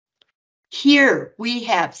Here we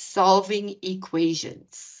have solving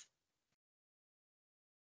equations.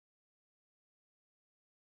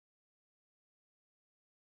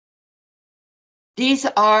 These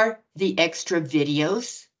are the extra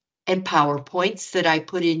videos and PowerPoints that I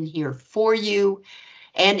put in here for you.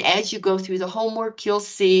 And as you go through the homework, you'll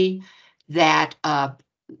see that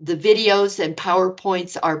the videos and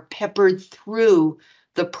PowerPoints are peppered through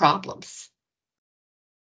the problems.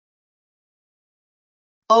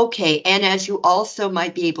 Okay, and as you also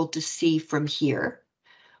might be able to see from here,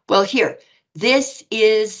 well, here, this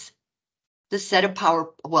is the set of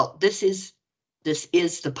this is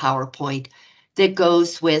the PowerPoint that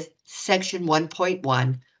goes with section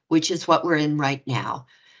 1.1, which is what we're in right now.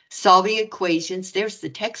 Solving equations, there's the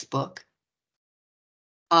textbook.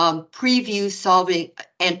 Preview solving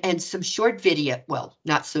and some short video, well,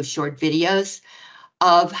 not so short videos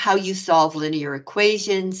of how you solve linear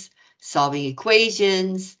equations, solving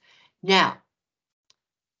equations. Now,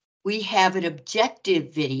 we have an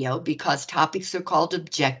objective video because topics are called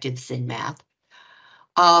objectives in math.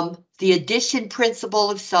 The addition principle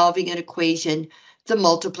of solving an equation, the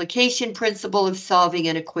multiplication principle of solving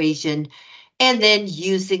an equation, and then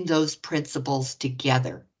using those principles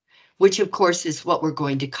together, which of course is what we're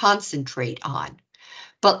going to concentrate on.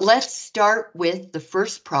 But let's start with the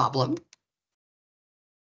first problem.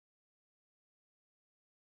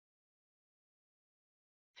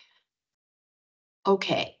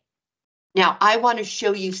 Okay, now I want to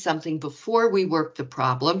show you something before we work the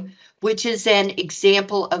problem, which is an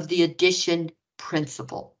example of the addition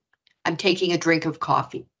principle. I'm taking a drink of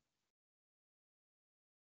coffee.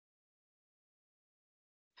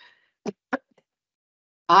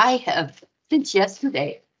 I have, since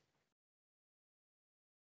yesterday,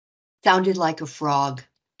 sounded like a frog.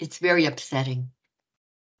 It's very upsetting.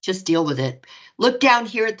 Just deal with it. Look down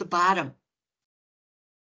here at the bottom.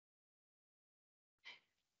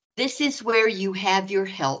 This is where you have your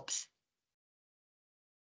helps.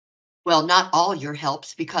 Well, not all your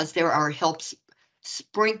helps, because there are helps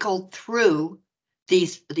sprinkled through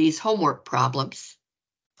these homework problems.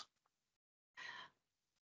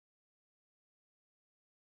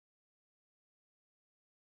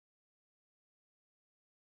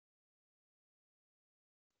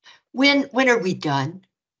 When are we done?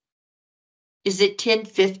 Is it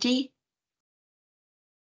 10:50?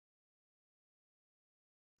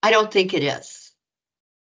 I don't think it is.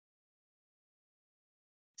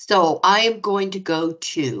 So I am going to go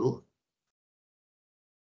to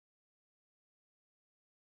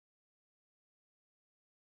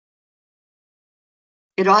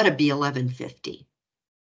it ought to be 11:50.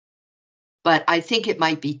 But I think it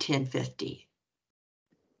might be 10:50.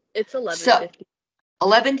 It's 11:50. So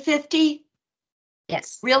 11:50?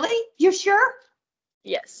 Yes. Really? You sure?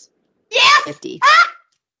 Yes. Yes! 50. Ah!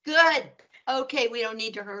 Good. Okay, we don't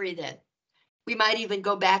need to hurry then. We might even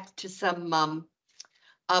go back to some, well,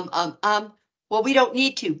 we don't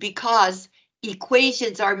need to because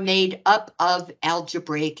equations are made up of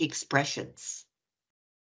algebraic expressions.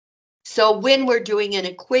 So when we're doing an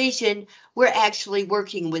equation, we're actually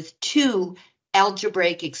working with two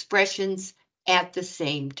algebraic expressions at the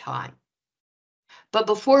same time. But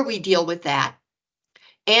before we deal with that,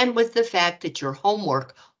 and with the fact that your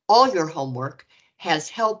homework, all your homework, has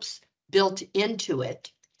helps built into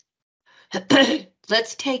it,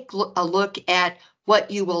 let's take a look at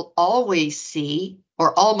what you will always see,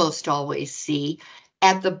 or almost always see,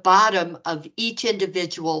 at the bottom of each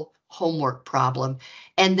individual homework problem,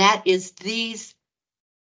 and that is these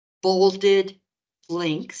bolded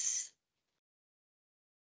links.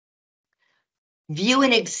 View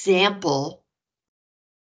an example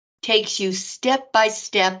takes you step by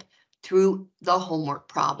step through the homework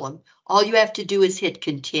problem. All you have to do is hit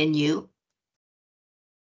continue.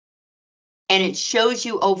 And it shows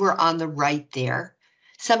you over on the right there.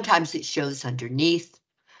 Sometimes it shows underneath.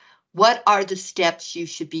 What are the steps you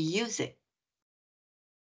should be using?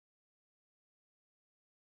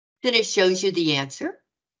 Then it shows you the answer.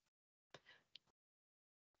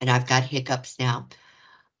 And I've got hiccups now.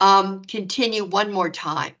 Continue one more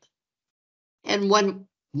time. And one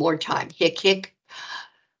more time. Hic, hic.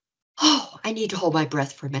 Oh, I need to hold my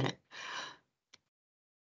breath for a minute.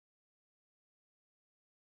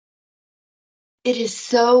 It is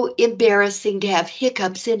so embarrassing to have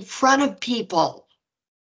hiccups in front of people.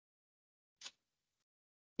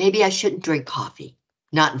 Maybe I shouldn't drink coffee,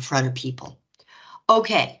 not in front of people.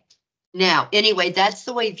 Okay, now, anyway, that's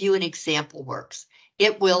the way view an example works.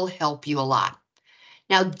 It will help you a lot.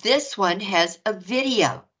 Now, this one has a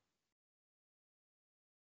video.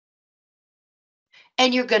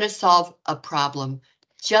 And you're going to solve a problem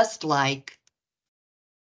just like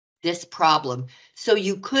this problem. So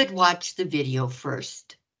you could watch the video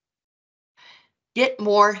first. Get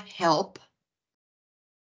more help.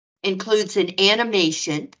 Includes an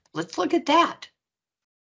animation. Let's look at that.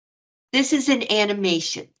 This is an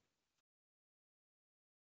animation.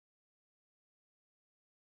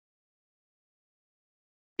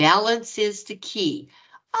 Balance is the key.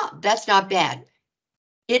 Oh, that's not bad.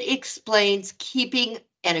 It explains keeping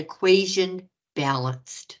an equation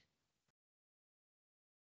balanced.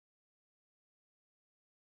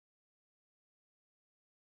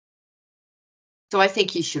 So I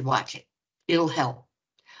think you should watch it. It'll help.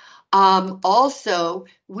 Also,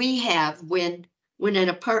 we have when an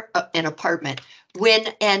apartment, when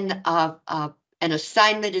an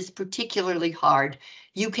assignment is particularly hard,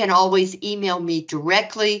 you can always email me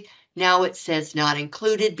directly. Now it says not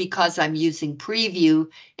included because I'm using preview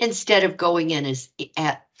instead of going in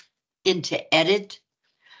into edit.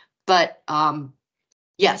 But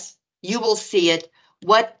yes, you will see it.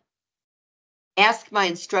 What Ask My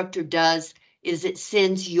Instructor does is it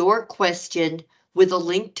sends your question with a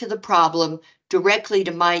link to the problem directly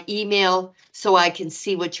to my email so I can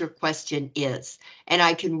see what your question is, and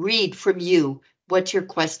I can read from you what your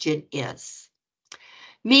question is.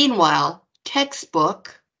 Meanwhile,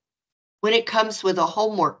 textbook, when it comes with a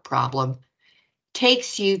homework problem,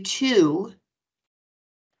 takes you to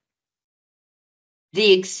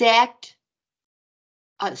the exact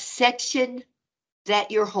section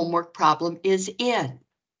that your homework problem is in.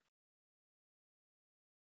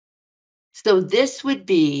 So this would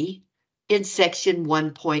be in section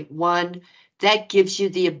 1.1. That gives you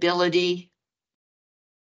the ability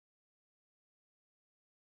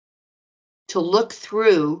to look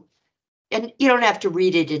through, and you don't have to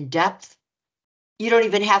read it in depth. You don't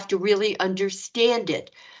even have to really understand it,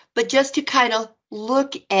 but just to kind of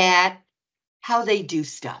look at how they do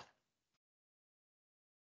stuff.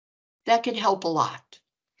 That can help a lot.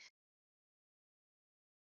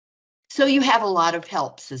 So you have a lot of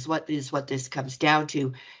helps is what this comes down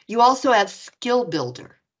to. You also have Skill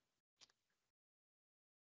Builder.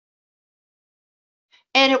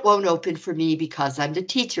 And it won't open for me because I'm the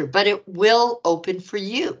teacher, but it will open for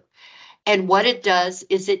you. And what it does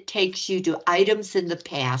is it takes you to items in the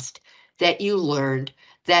past that you learned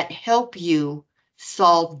that help you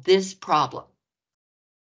solve this problem.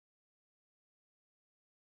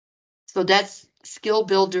 So that's Skill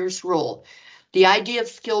Builder's role. The idea of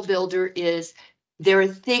Skill Builder is there are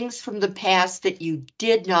things from the past that you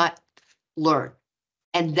did not learn,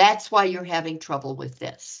 and that's why you're having trouble with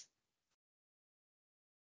this.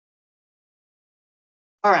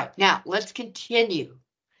 All right, now let's continue.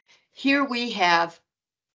 Here we have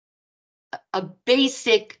a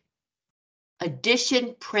basic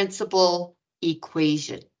addition principle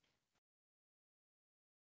equation.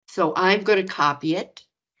 So I'm going to copy it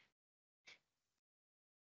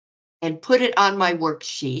and put it on my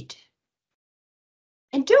worksheet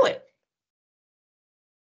and do it.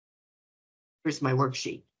 Here's my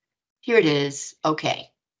worksheet. Here it is. Okay.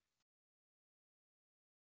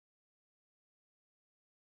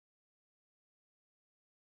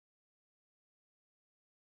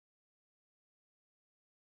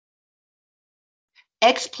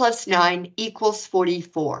 X plus 9 equals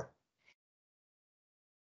 44.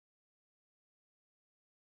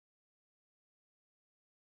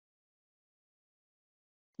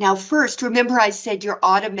 Now first, remember I said you're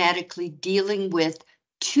automatically dealing with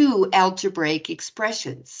two algebraic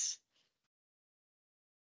expressions.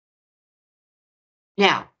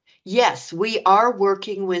 Now, yes, we are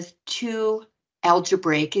working with two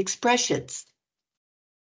algebraic expressions.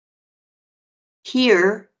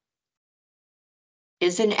 Here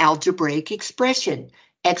is an algebraic expression,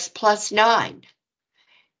 x plus 9.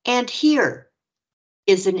 And here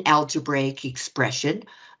is an algebraic expression.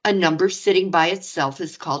 A number sitting by itself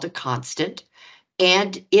is called a constant,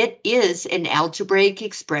 and it is an algebraic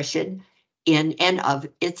expression in and of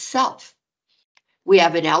itself. We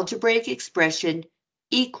have an algebraic expression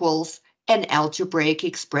equals an algebraic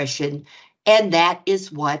expression, and that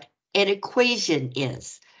is what an equation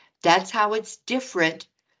is. That's how it's different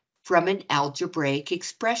from an algebraic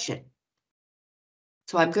expression.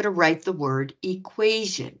 So I'm going to write the word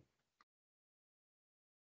equation.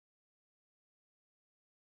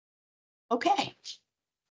 Okay.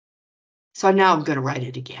 So now I'm going to write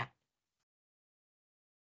it again.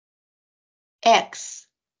 X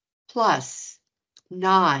plus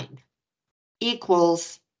 9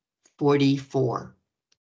 equals 44.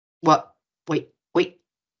 What? Wait.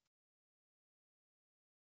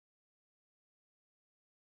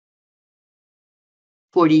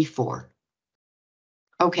 44.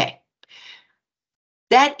 Okay.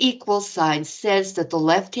 That equal sign says that the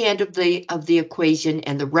left hand of the equation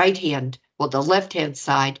and the right hand, well, the left hand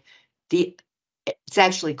side, it's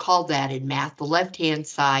actually called that in math, the left hand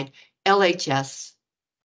side, LHS,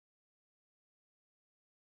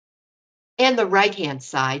 and the right hand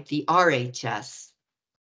side, the RHS,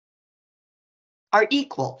 are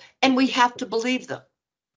equal, and we have to believe them.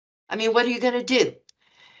 I mean, what are you going to do?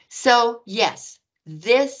 So yes,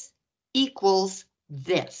 this equals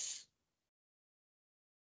this.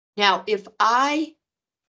 Now, if I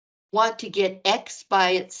want to get X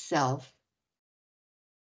by itself,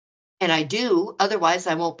 and I do, otherwise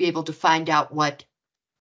I won't be able to find out what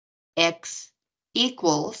X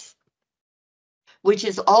equals, which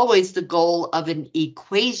is always the goal of an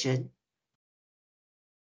equation,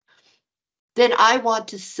 then I want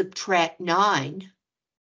to subtract 9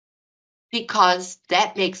 because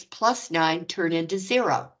that makes plus 9 turn into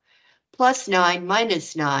 0. Plus 9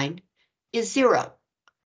 minus 9 is 0.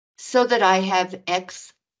 So that I have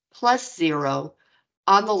X plus 0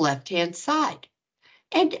 on the left-hand side.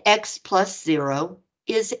 And X plus 0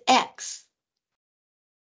 is X.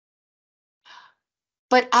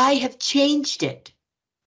 But I have changed it.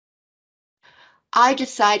 I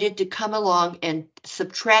decided to come along and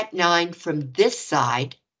subtract 9 from this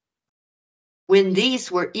side. When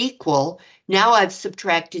these were equal, now I've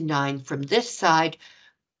subtracted 9 from this side,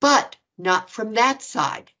 but not from that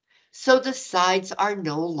side. So the sides are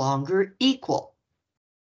no longer equal.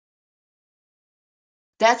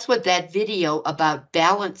 That's what that video about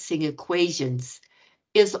balancing equations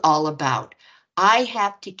is all about. I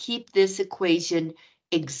have to keep this equation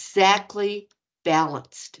exactly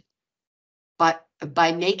balanced. But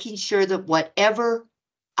by making sure that whatever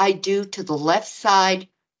I do to the left side,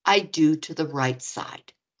 I do to the right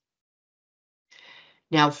side.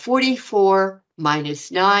 Now 44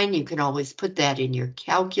 minus 9, you can always put that in your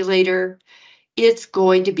calculator. It's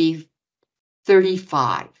going to be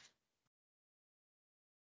 35.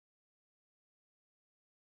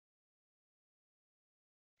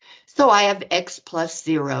 So I have X plus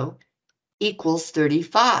 0 equals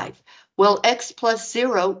 35. Well, X plus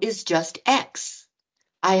 0 is just X.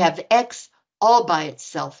 I have X all by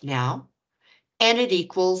itself now, and it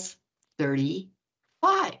equals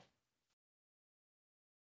 35.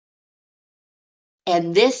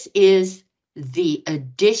 And this is the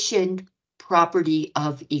addition property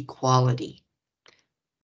of equality.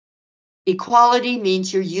 Equality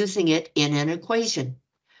means you're using it in an equation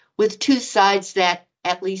with two sides that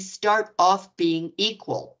at least start off being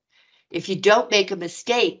equal. If you don't make a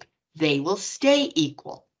mistake, they will stay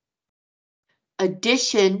equal.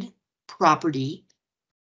 Addition property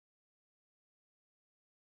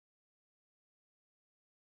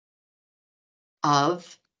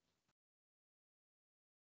of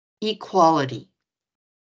equality.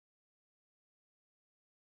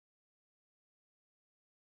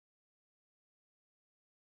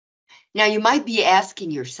 Now you might be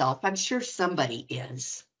asking yourself, I'm sure somebody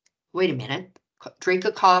is, wait a minute, drink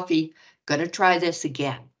a coffee, gonna try this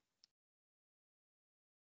again.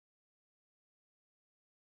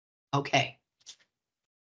 Okay.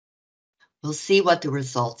 We'll see what the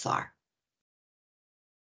results are.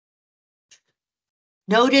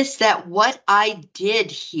 Notice that what I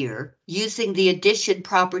did here, using the addition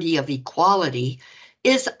property of equality,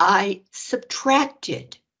 is I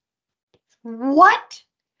subtracted. What?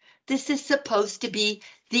 This is supposed to be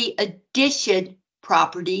the addition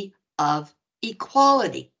property of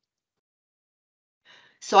equality.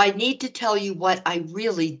 So I need to tell you what I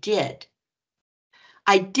really did.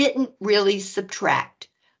 I didn't really subtract.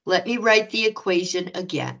 Let me write the equation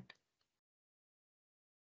again.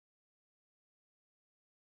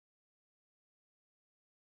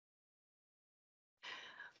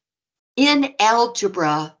 In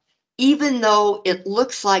algebra, even though it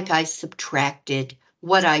looks like I subtracted,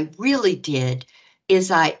 what I really did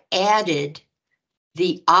is I added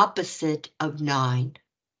the opposite of 9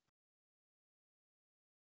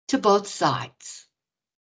 to both sides.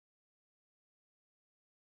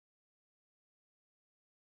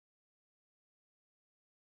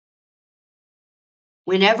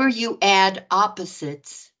 Whenever you add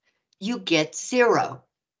opposites, you get 0.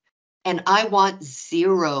 And I want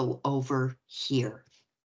 0 over here.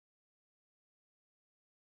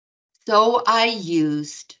 So I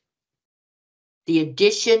used the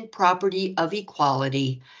addition property of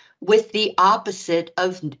equality with the opposite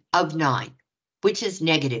of 9, which is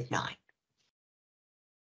 -9.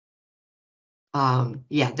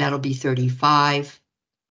 Yeah, that'll be 35.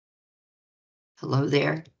 Hello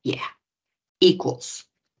there. Yeah, equals.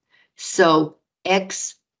 So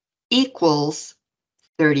X equals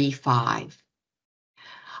 35.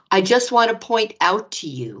 I just want to point out to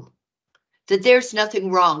you that there's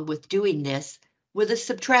nothing wrong with doing this with a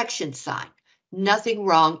subtraction sign. Nothing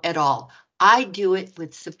wrong at all. I do it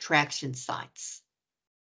with subtraction signs.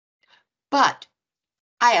 But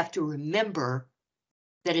I have to remember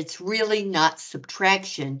that it's really not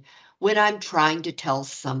subtraction when I'm trying to tell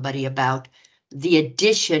somebody about the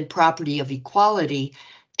addition property of equality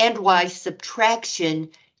and why subtraction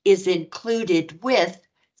is included with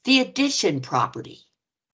the addition property.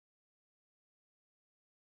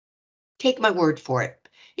 Take my word for it.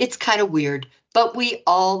 It's kind of weird, but we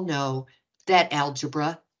all know that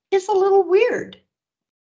algebra is a little weird.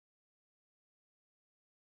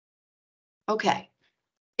 Okay,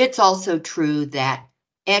 it's also true that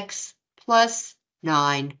x plus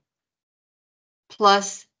 9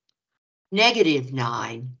 plus negative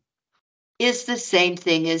 9 is the same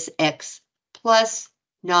thing as x plus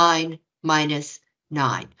 9 minus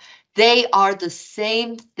 9. They are the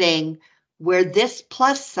same thing where this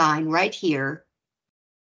plus sign right here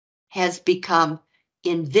has become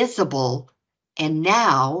invisible, and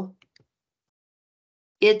now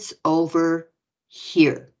it's over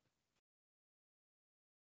here.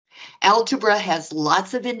 Algebra has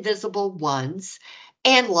lots of invisible ones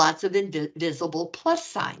and lots of invisible plus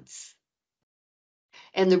signs.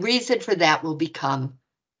 And the reason for that will become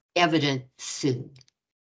evident soon.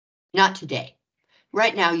 Not today.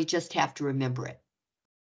 Right now, you just have to remember it.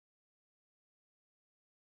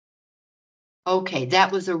 Okay,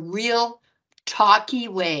 that was a real talky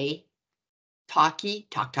way, talky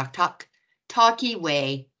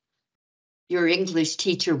way, your English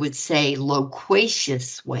teacher would say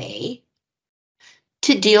loquacious way,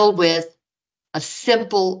 to deal with a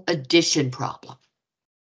simple addition problem.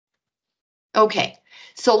 Okay,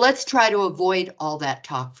 so let's try to avoid all that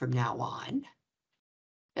talk from now on,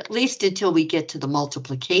 at least until we get to the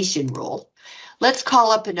multiplication rule. Let's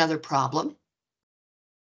call up another problem.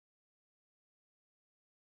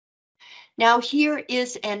 Now here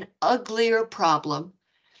is an uglier problem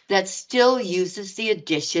that still uses the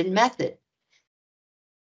addition method.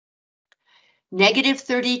 Negative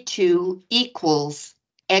 32 equals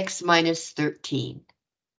x minus 13.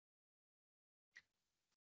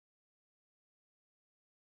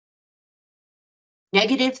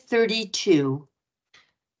 Negative 32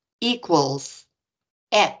 equals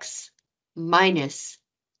x minus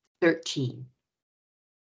 13.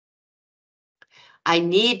 I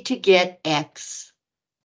need to get x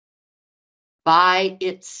by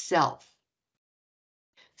itself.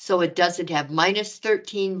 So it doesn't have minus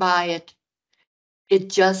 13 by it. It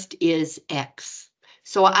just is x.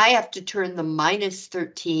 So I have to turn the minus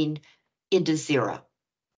 13 into 0.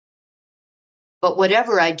 But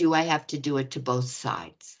whatever I do, I have to do it to both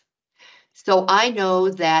sides. So I know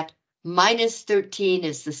that minus 13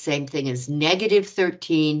 is the same thing as negative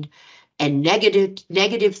 13, and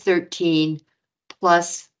negative 13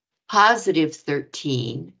 plus positive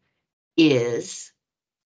 13 is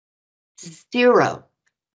 0.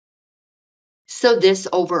 So this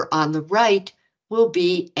over on the right will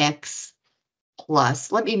be x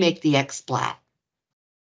plus, let me make the x black.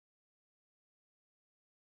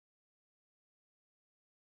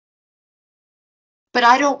 But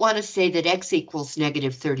I don't want to say that x equals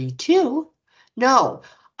negative 32. No,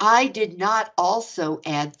 I did not also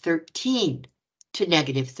add 13 to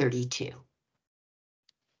negative 32.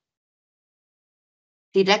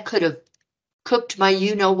 See, that could have cooked my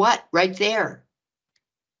you-know-what right there.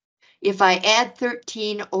 If I add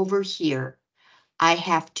 13 over here, I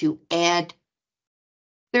have to add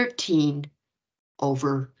 13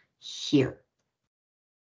 over here.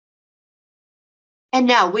 And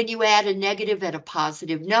now when you add a negative and a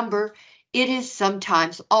positive number, it is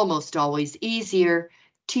sometimes, almost always, easier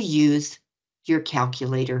to use your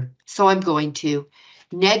calculator. So I'm going to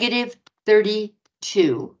negative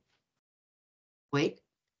 32. Wait,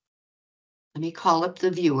 let me call up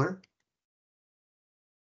the viewer.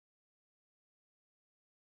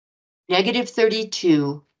 Negative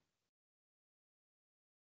 32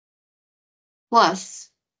 plus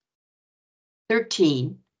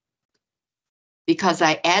 13, because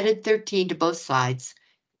I added 13 to both sides,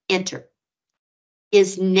 enter,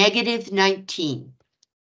 is negative 19.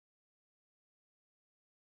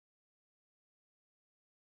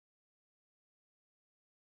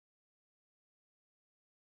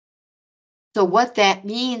 So what that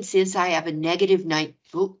means is I have a negative 9,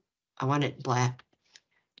 oh, I want it black,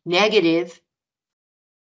 negative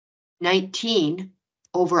 19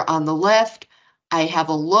 over on the left. I have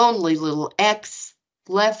a lonely little x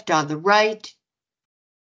left on the right.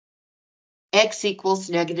 X equals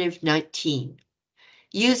negative 19.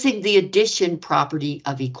 Using the addition property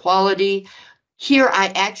of equality, Here I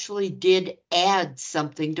actually did add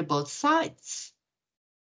something to both sides.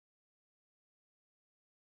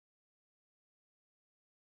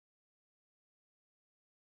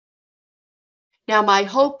 Now my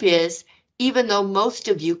hope is, even though most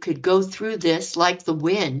of you could go through this like the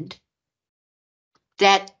wind,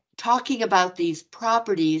 that talking about these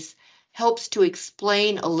properties helps to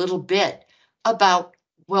explain a little bit about,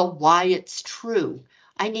 well, why it's true.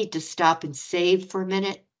 I need to stop and save for a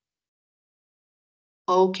minute.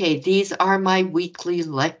 Okay, these are my weekly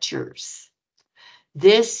lectures.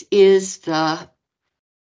 This is the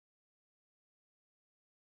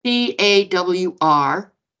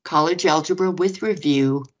CAWR, College Algebra with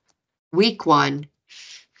Review, Week 1,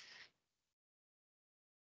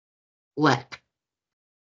 LEC.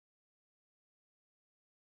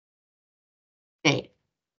 Okay.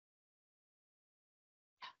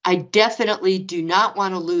 I definitely do not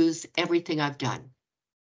want to lose everything I've done.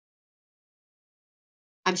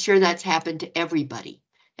 I'm sure that's happened to everybody.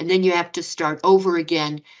 And then you have to start over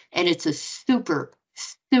again, and it's a super,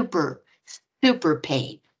 super, super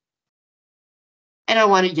pain. And I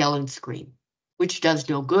want to yell and scream, which does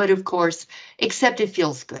no good, of course, except it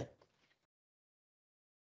feels good.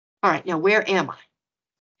 All right, now where am I?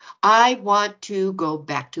 I want to go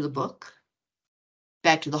back to the book,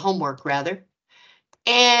 back to the homework rather,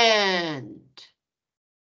 and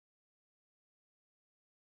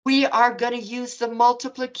we are going to use the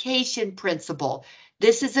multiplication principle.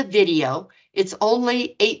 This is a video. It's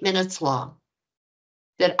only 8 minutes long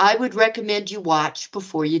that I would recommend you watch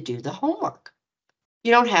before you do the homework.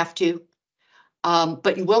 You don't have to,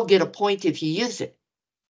 but you will get a point if you use it,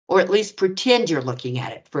 or at least pretend you're looking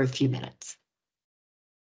at it for a few minutes.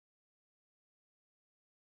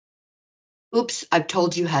 Oops, I've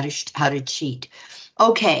told you how to cheat.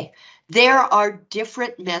 Okay, there are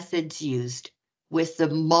different methods used with the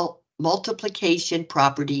multiplication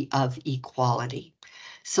property of equality.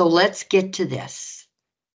 So let's get to this.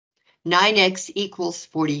 9x equals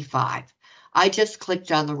 45. I just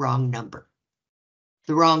clicked on the wrong number,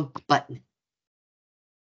 the wrong button.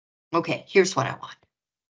 Okay, here's what I want.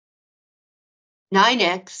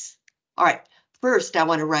 9x, all right, first I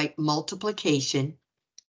want to write multiplication.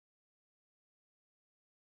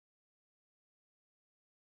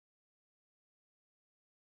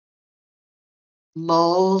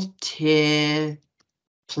 Multiplication.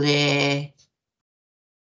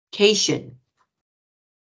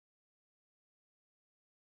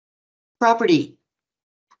 Property.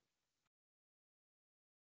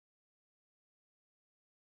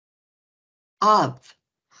 Of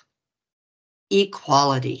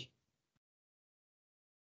equality.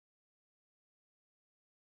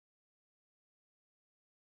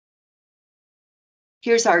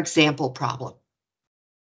 Here's our example problem.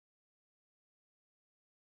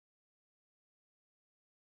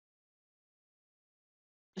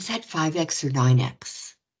 Is that 5x or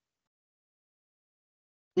 9x?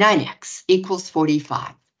 9x equals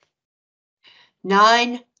 45.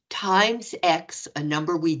 9 times x, a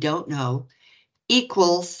number we don't know,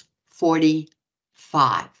 equals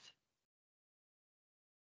 45.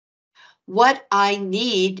 What I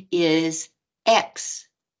need is x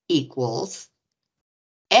equals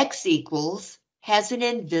has an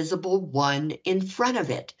invisible 1 in front of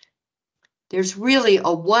it. There's really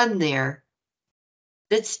a 1 there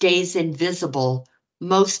that stays invisible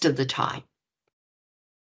most of the time.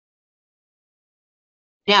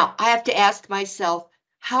 Now, I have to ask myself,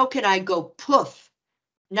 how can I go poof?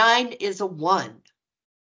 9 is a 1.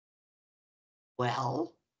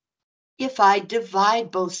 Well, if I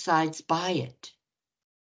divide both sides by it.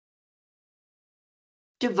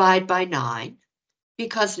 Divide by 9,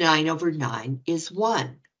 because 9 over 9 is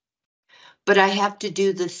 1. But I have to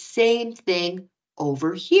do the same thing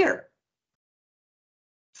over here.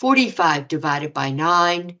 45 divided by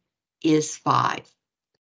 9 is 5.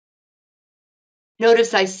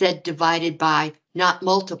 Notice I said divided by, not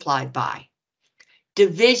multiplied by.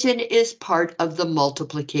 Division is part of the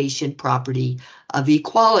multiplication property of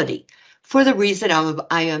equality, for the reason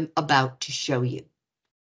I am about to show you.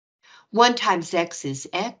 1 times x is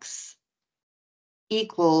x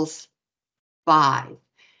equals 5.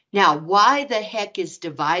 Now, why the heck is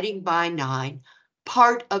dividing by 9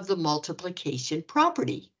 part of the multiplication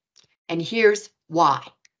property? And here's why.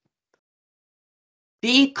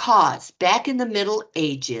 Because back in the Middle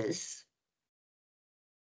Ages,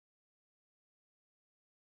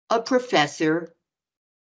 a professor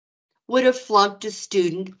would have flunked a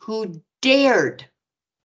student who dared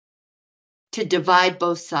to divide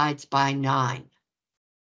both sides by 9.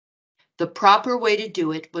 The proper way to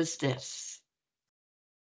do it was this.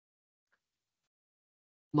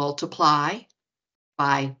 Multiply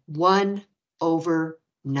by 1 over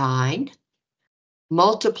 9,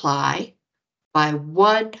 multiply by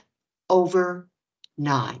 1 over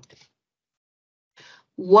 9.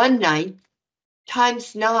 1/9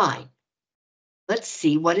 times 9. Let's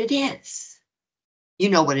see what it is. You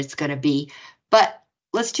know what it's going to be, but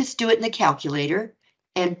let's just do it in the calculator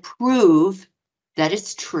and prove that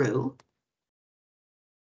it's true.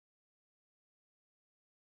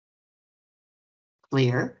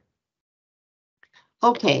 Clear.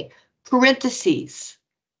 Okay, parentheses.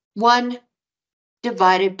 1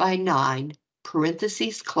 divided by 9,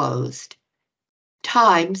 parentheses closed,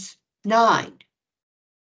 times 9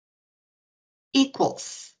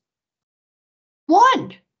 equals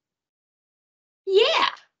 1. Yeah.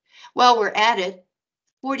 Well, we're at it.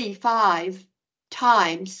 45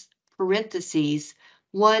 times, parentheses,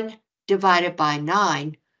 1 divided by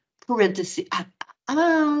 9, parentheses,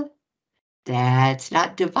 that's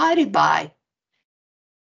not divided by.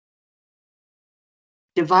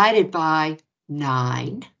 Divided by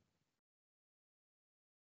 9,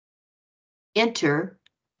 enter,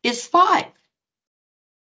 is 5.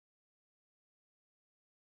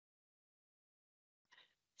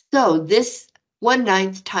 So this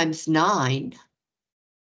 1/9 times 9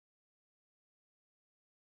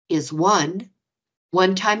 is 1.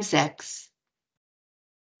 1 times x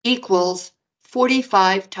equals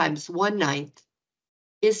 45 times 1/9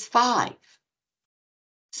 is 5.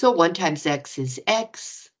 So 1 times x is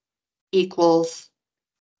x equals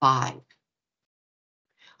 5.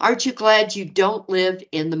 Aren't you glad you don't live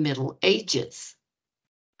in the Middle Ages?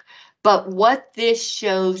 But what this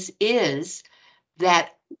shows is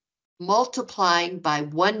that multiplying by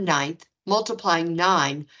 1/9, multiplying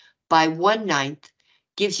 9 by 1/9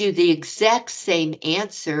 gives you the exact same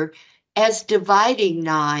answer as dividing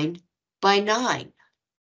 9 by 9.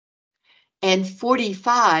 And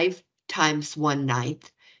 45 times 1/9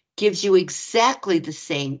 gives you exactly the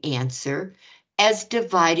same answer as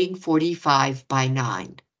dividing 45 by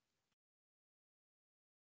 9.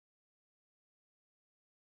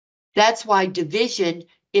 That's why division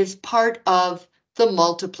is part of the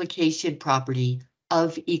multiplication property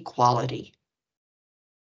of equality.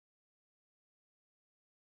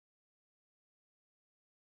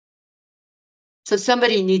 So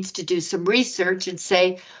somebody needs to do some research and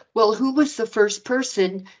say, well, who was the first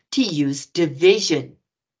person to use division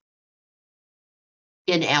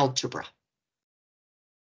in algebra?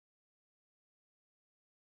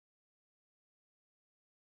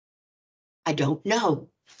 I don't know.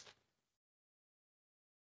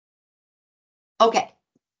 Okay,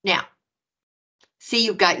 now, see,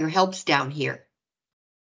 you've got your helps down here.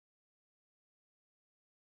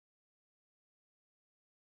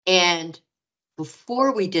 And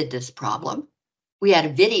before we did this problem, we had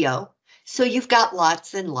a video, so you've got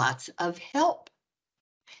lots and lots of help.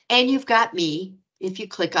 And you've got me if you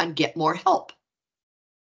click on Get More Help.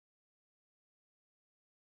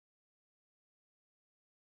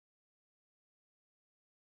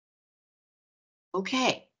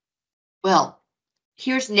 Okay, well,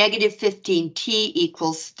 here's negative 15t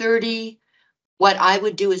equals 30. What I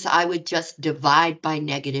would do is I would just divide by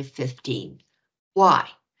negative 15. Why?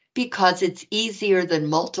 Because it's easier than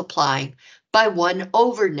multiplying by 1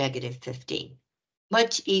 over negative 15.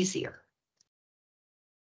 Much easier.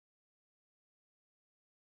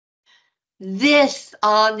 This,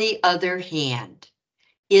 on the other hand,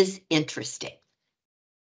 is interesting.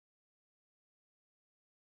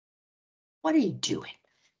 What are you doing?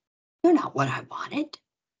 You're not what I wanted.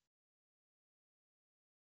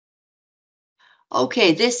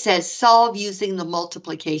 Okay, this says solve using the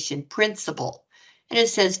multiplication principle. And it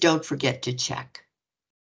says don't forget to check.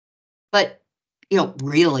 But you don't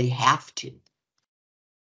really have to. Of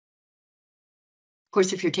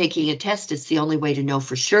course, if you're taking a test, it's the only way to know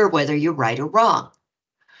for sure whether you're right or wrong.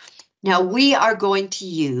 Now we are going to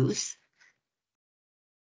use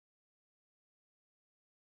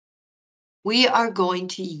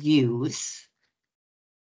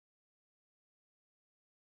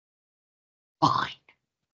fine.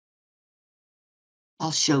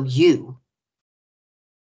 I'll show you.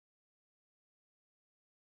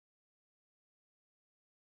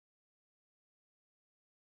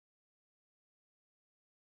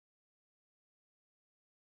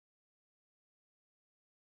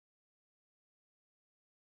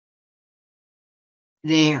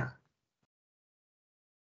 There.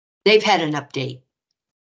 They've had an update.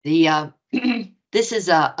 The this is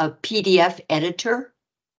a PDF editor.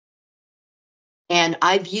 And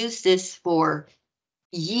I've used this for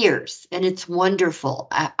years, and it's wonderful.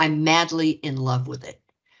 I'm madly in love with it.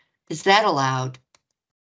 Is that allowed?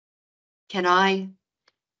 Can I?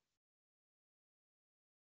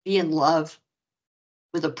 be in love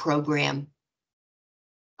with a program.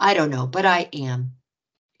 I don't know, but I am.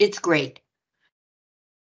 It's great.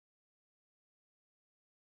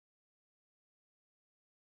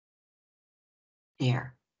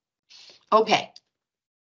 There. Okay.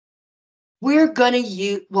 We're going to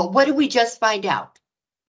use, well, what did we just find out?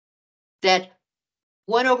 That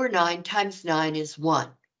 1/9 times 9 is 1.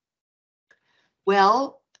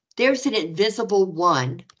 Well, there's an invisible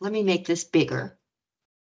 1. Let me make this bigger.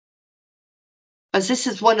 Because this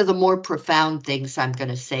is one of the more profound things I'm going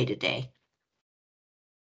to say today.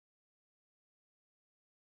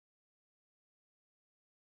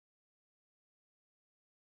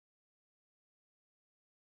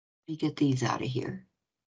 Let me get these out of here.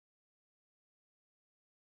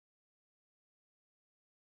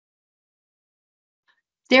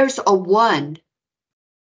 There's a 1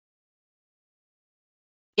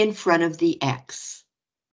 in front of the X,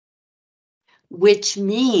 which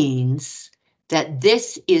means that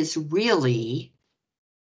this is really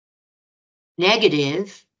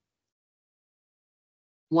negative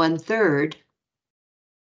 1/3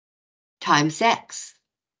 times X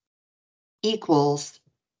equals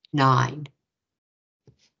 9.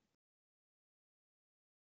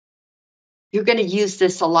 You're going to use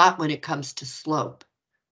this a lot when it comes to slope.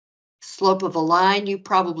 Slope of a line, you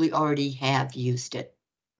probably already have used it.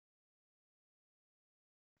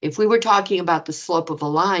 If we were talking about the slope of a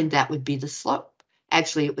line, that would be the slope.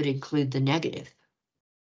 Actually, it would include the negative.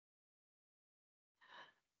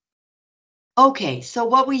 Okay, so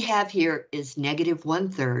what we have here is negative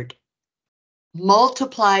 1/3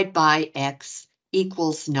 multiplied by X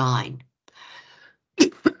equals 9.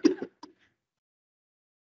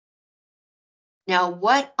 Now,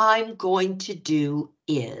 what I'm going to do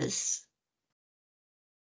is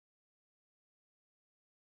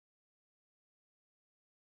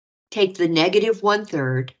take the negative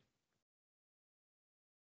 1/3.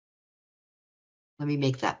 Let me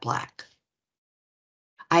make that black.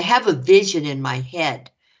 I have a vision in my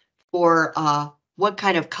head for what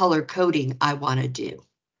kind of color coding I want to do.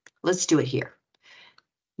 Let's do it here.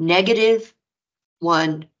 Negative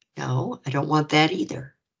 1, no, I don't want that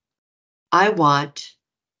either. I want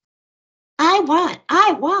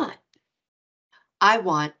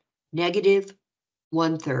negative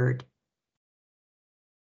 1/3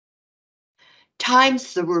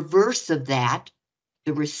 times the reverse of that,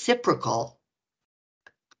 the reciprocal,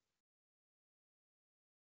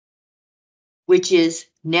 which is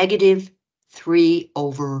negative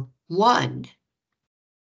 3/1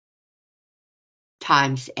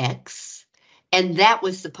 times X, and that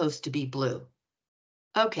was supposed to be blue.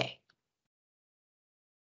 Okay.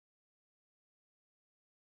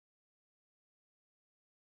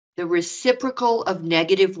 The reciprocal of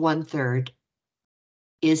negative 1/3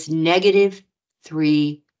 is negative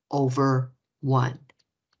 3/1.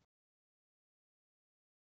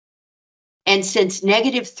 And since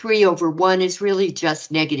negative 3/1 is really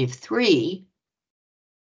just negative 3,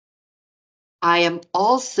 I am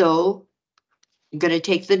also going to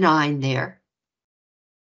take the 9 there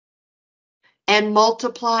and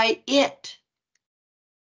multiply it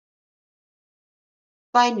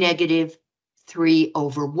by negative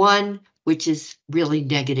 3/1, which is really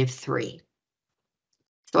negative 3.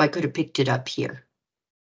 So I could have picked it up here.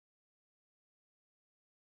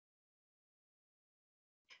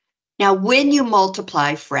 Now, when you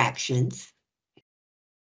multiply fractions,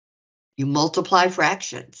 you multiply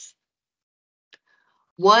fractions.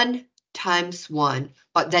 1 times 1,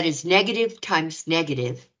 that is negative times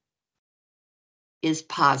negative, is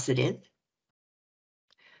positive.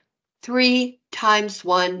 3 times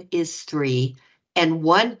 1 is 3, and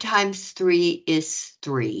 1 times 3 is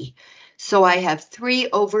 3. So I have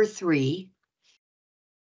 3/3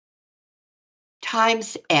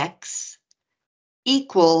 times X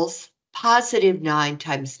equals positive 9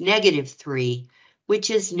 times negative 3, which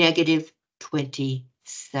is negative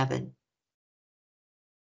 27.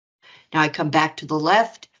 Now I come back to the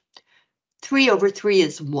left. 3/3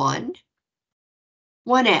 is 1.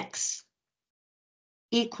 1x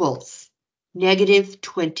equals negative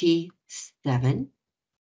 27.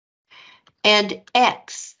 And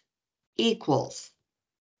x equals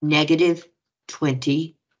negative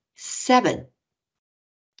 27.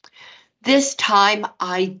 This time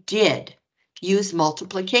I did use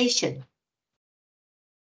multiplication.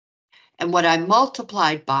 And what I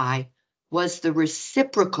multiplied by was the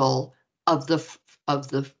reciprocal of the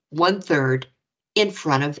 1/3 in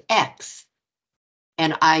front of X.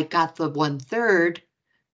 And I got the 1/3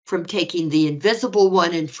 from taking the invisible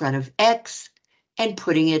one in front of X and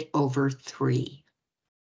putting it over 3.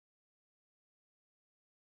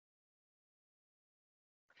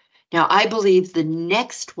 Now, I believe the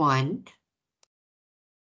next one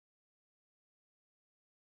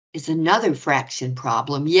is another fraction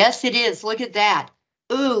problem. Yes, it is. Look at that.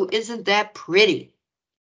 Ooh, isn't that pretty?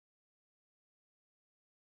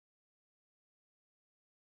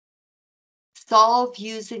 Solve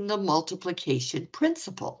using the multiplication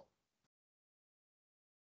principle.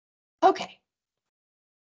 Okay.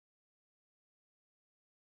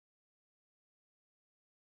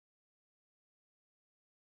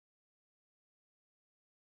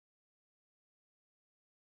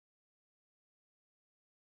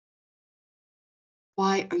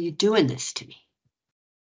 Why are you doing this to me?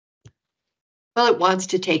 Well, it wants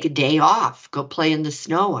to take a day off, go play in the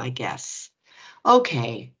snow, I guess.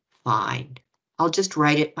 Okay, fine. I'll just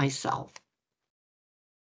write it myself.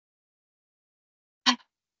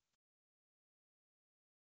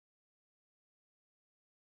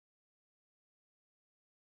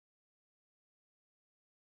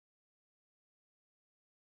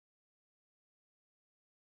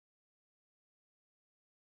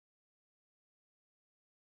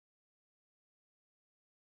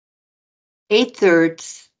 Eight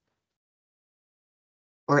thirds,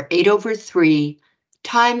 or 8/3,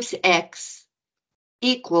 times x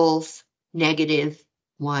equals negative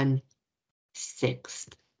 1/6.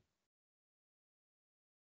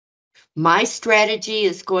 My strategy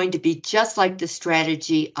is going to be just like the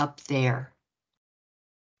strategy up there.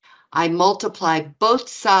 I multiply both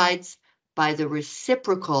sides by the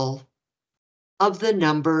reciprocal of the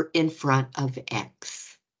number in front of x.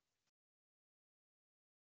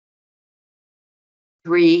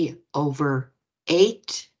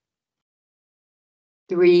 3/8.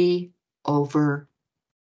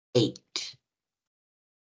 3/8.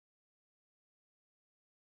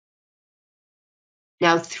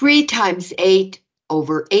 Now 3 times 8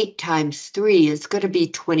 over 8 times 3 is going to be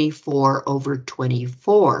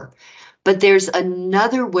 24/24. But there's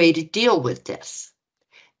another way to deal with this.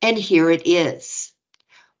 And here it is.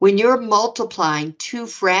 When you're multiplying two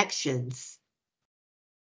fractions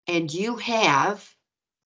and you have,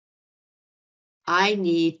 I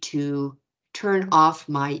need to turn off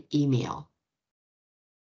my email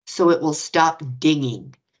so it will stop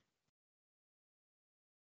dinging.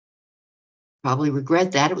 Probably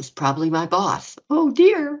regret that. It was probably my boss. Oh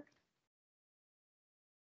dear.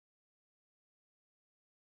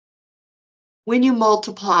 When you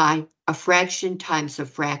multiply a fraction times a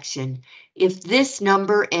fraction, if this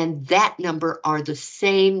number and that number are the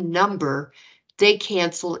same number, they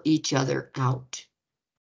cancel each other out.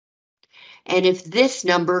 And if this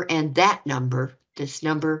number and that number, this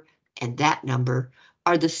number and that number,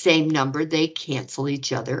 are the same number, they cancel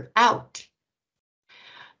each other out.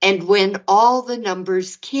 And when all the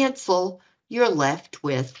numbers cancel, you're left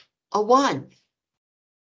with a 1.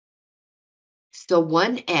 So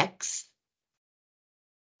 1x,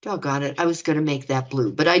 doggone it, I was going to make that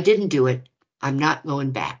blue, but I didn't do it. I'm not going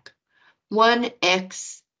back.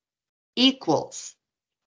 1x equals.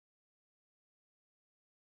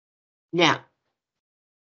 Now,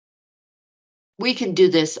 we can do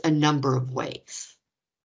this a number of ways.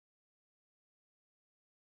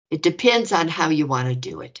 It depends on how you want to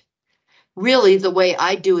do it. Really, the way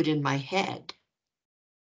I do it in my head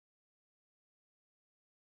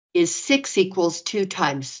is 6 equals 2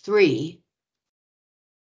 times 3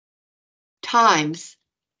 times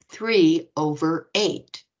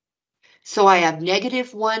 3/8. So I have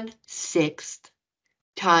negative 1/6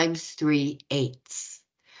 times 3/8.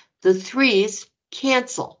 The 3's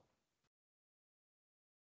cancel.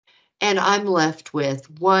 And I'm left with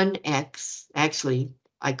 1x. Actually,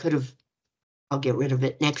 I'll get rid of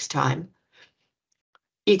it next time.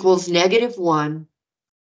 Equals negative 1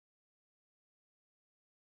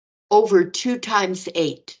 over 2 times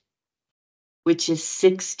 8, which is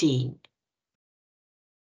 16.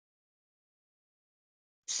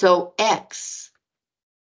 So x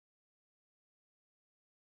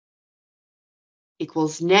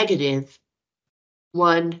equals negative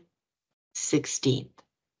 1/16.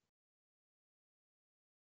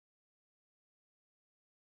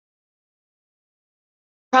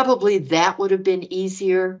 Probably that would have been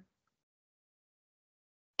easier.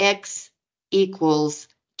 X equals,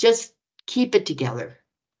 just keep it together.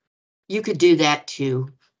 You could do that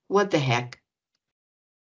too. What the heck?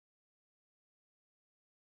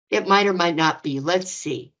 It might or might not be. Let's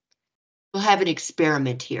see. We'll have an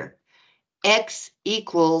experiment here. X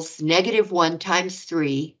equals negative 1 times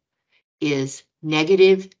 3 is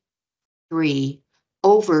negative 3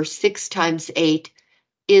 over 6 times 8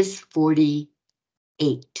 is 48.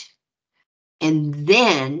 And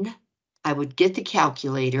then I would get the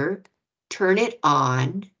calculator, turn it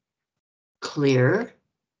on, clear,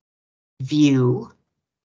 view,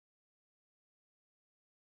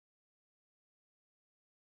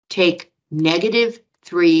 take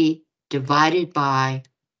 -3 divided by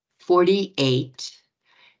 48,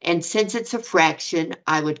 and since it's a fraction,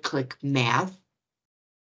 I would click Math,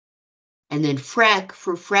 and then frac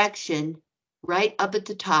for fraction, right up at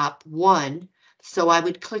the top, 1, so I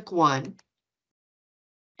would click 1,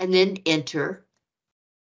 and then Enter,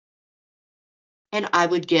 and I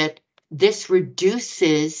would get this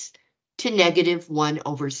reduces to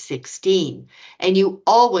 -1/16, and you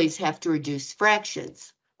always have to reduce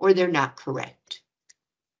fractions, or they're not correct.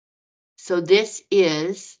 So this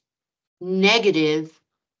is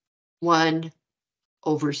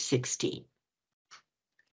 -1/16.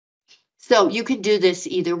 So you can do this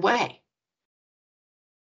either way.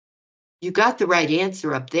 You got the right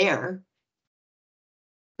answer up there,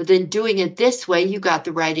 but then doing it this way, you got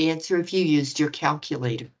the right answer if you used your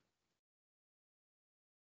calculator.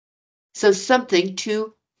 So something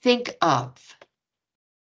to think of.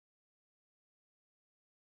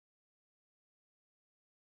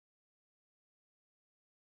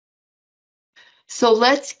 So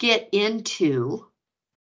let's get into,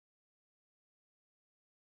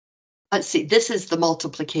 let's see, this is the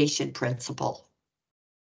multiplication principle.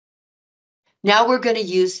 Now we're going to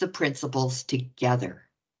use the principles together.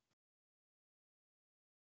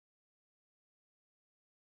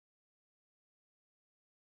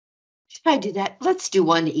 Should I do that? Let's do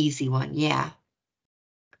one easy one, yeah.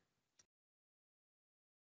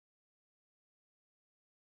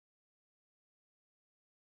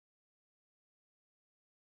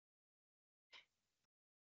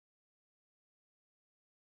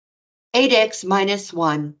 (8x minus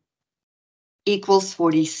 1 equals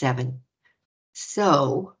 47.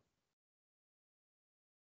 So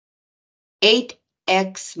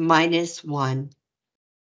 8x minus 1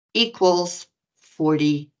 equals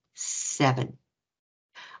 47.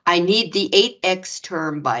 I need the 8x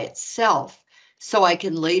term by itself, so I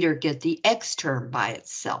can later get the x term by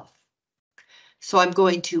itself. So I'm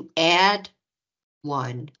going to add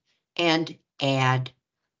 1 and add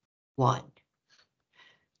 1.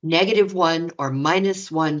 -1 or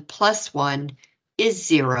 -1 plus 1 is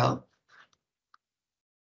 0.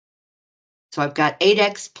 So I've got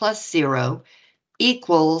 8x plus 0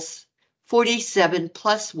 equals 47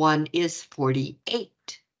 plus 1 is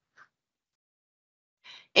 48.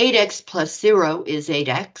 8x plus 0 is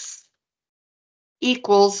 8x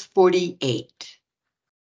equals 48.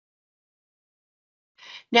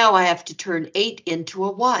 Now I have to turn 8 into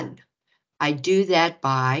a 1. I do that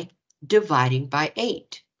by dividing by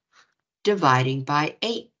 8. Dividing by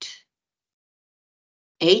 8.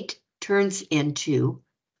 8 turns into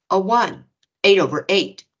a 1. 8 over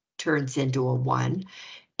 8 turns into a 1.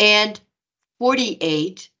 And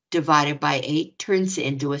 48 divided by 8 turns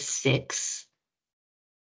into a 6.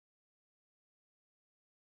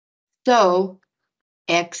 So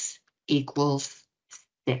x equals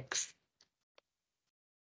 6.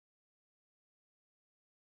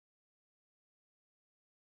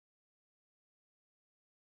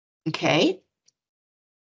 Okay.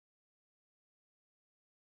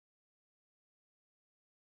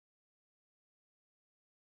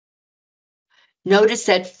 Notice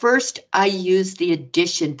that first I use the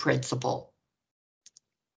addition principle.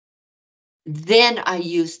 Then I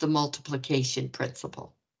use the multiplication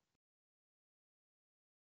principle.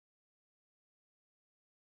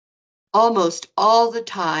 Almost all the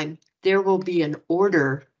time, there will be an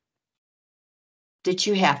order that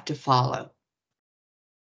you have to follow.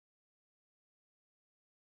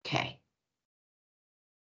 Okay.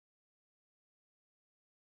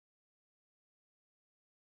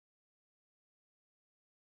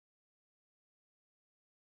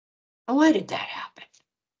 Why did that happen?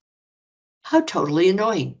 How totally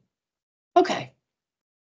annoying. Okay.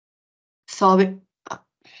 Solving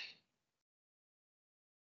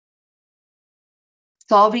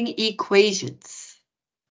equations.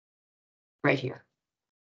 Right here.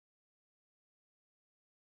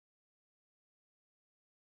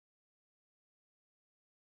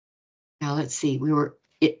 Now let's see,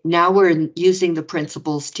 now we're using the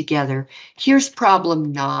principles together. Here's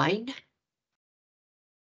problem 9.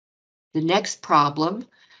 The next problem,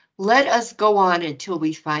 let us go on until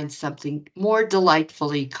we find something more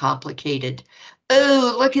delightfully complicated.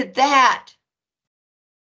 Oh, look at that.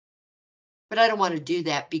 But I don't want to do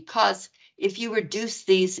that because if you reduce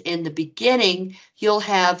these in the beginning, you'll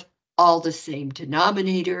have all the same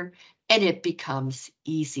denominator and it becomes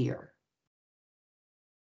easier.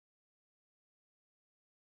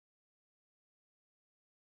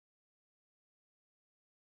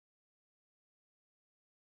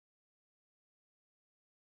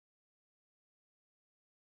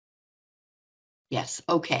 Yes,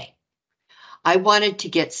 okay. I wanted to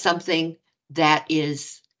get something that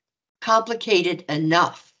is complicated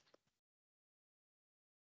enough.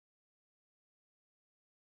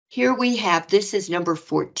 Here we have, this is number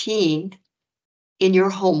 14 in your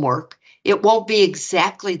homework. It won't be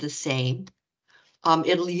exactly the same.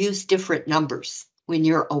 It'll use different numbers when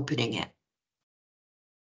you're opening it.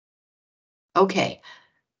 Okay,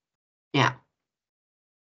 now.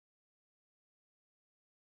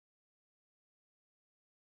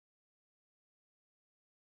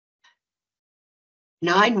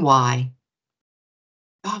 Nine Y.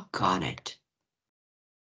 Doggone it.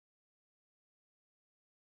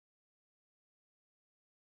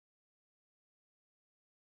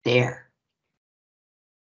 There.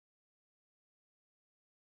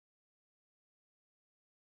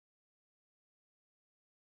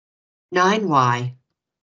 Nine Y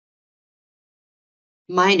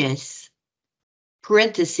minus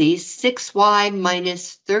parentheses 6Y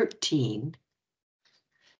minus 13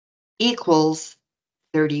 equals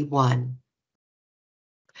 31.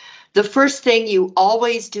 The first thing you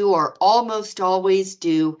always do, or almost always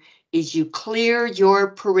do, is you clear your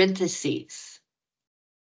parentheses.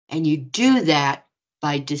 And you do that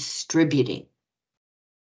by distributing.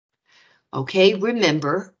 Okay,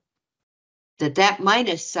 remember that that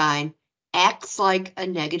minus sign acts like a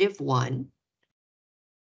 -1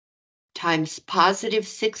 times positive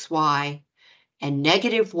 6Y and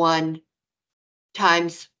 -1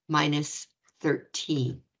 times minus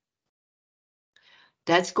 13.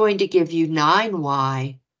 That's going to give you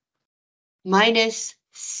 9Y minus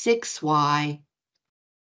 6Y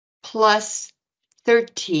plus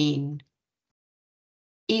 13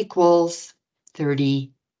 equals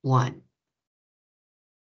 31.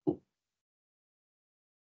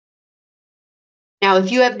 Now,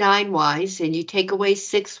 if you have 9Ys and you take away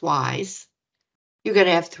 6Ys, you're going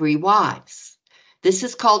to have 3Ys. This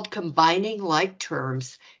is called combining like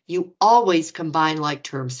terms. You always combine like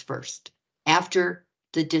terms first, after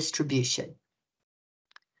the distribution.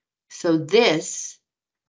 So this,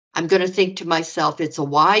 I'm going to think to myself, it's a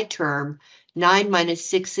Y term. 9 minus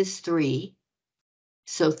 6 is 3.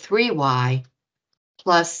 So 3Y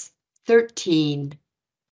plus 13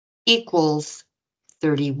 equals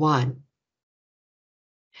 31.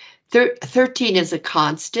 13 is a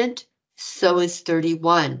constant, so is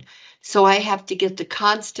 31. So I have to get the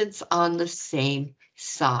constants on the same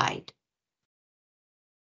side.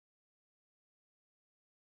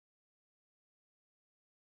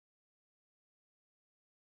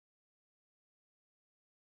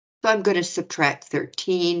 So I'm going to subtract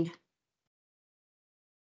 13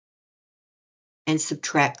 and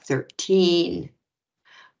subtract 13.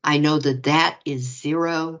 I know that that is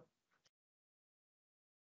 0.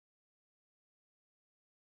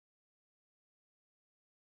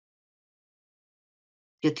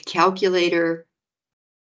 Get the calculator.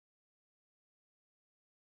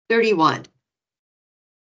 31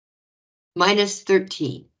 minus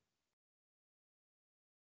 13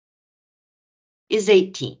 is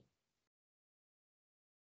 18.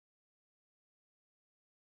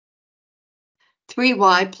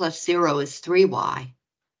 3Y plus 0 is 3Y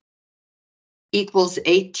equals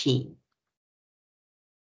 18.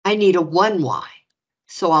 I need a 1Y,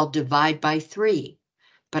 so I'll divide by 3,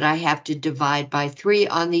 but I have to divide by 3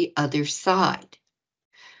 on the other side.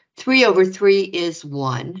 3 over 3 is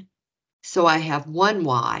 1, so I have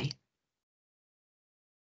 1Y.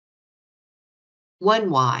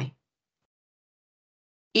 1Y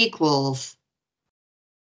equals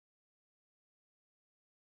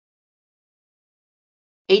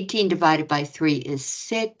 18 divided by 3 is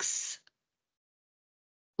 6.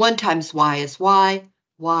 1 times Y is Y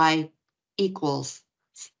equals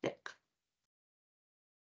 6.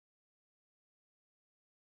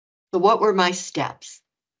 So what were my steps?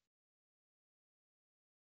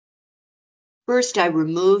 First, I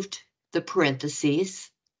removed the parentheses.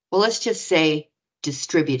 Well, let's just say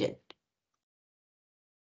distributed.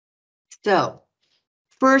 So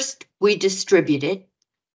first we distributed.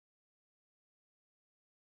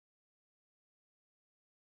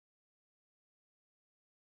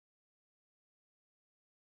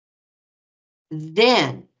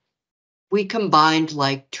 Then we combined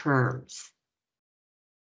like terms.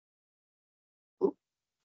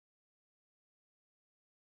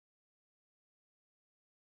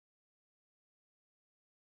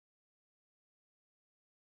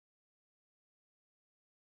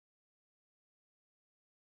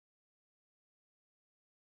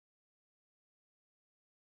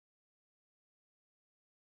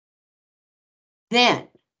 Then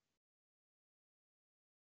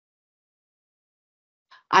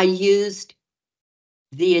I used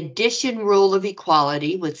the addition rule of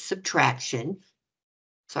equality with subtraction.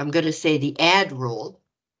 So I'm going to say the add rule.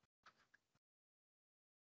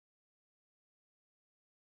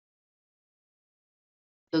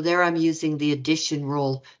 So there I'm using the addition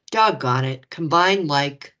rule. Doggone it, combine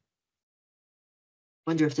like.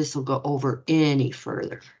 Wonder if this will go over any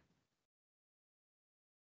further.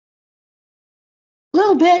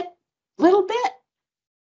 Little bit, little bit.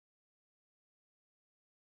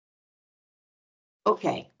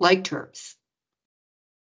 Okay, like terms.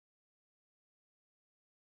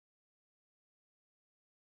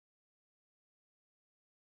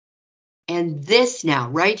 And this now,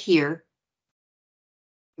 right here,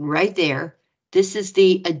 right there, this is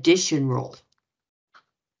the addition rule.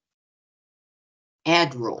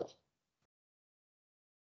 Add rule.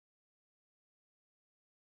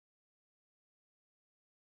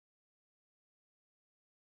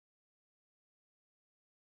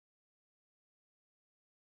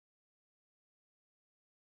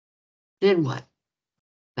 Then what?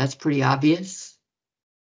 That's pretty obvious.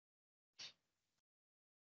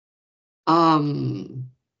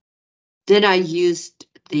 Then I used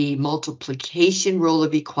the multiplication rule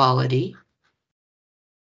of equality.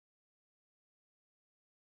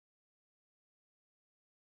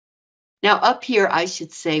 Now up here, I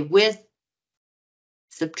should say with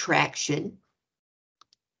subtraction.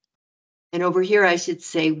 And over here, I should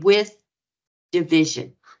say with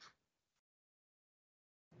division.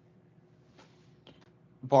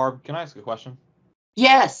 Barb, can I ask a question?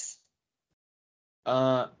 Yes.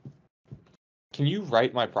 Can you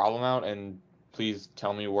write my problem out and please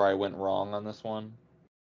tell me where I went wrong on this one?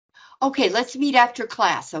 Okay, let's meet after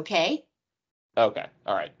class, okay? Okay,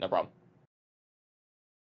 all right, no problem.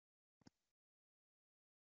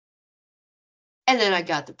 And then I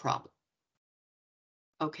got the problem.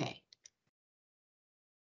 Okay.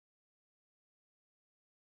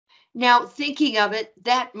 Now, thinking of it,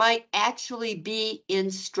 that might actually be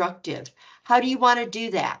instructive. How do you want to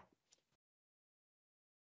do that?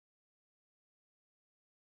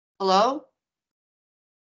 Hello?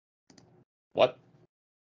 What?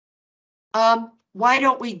 Why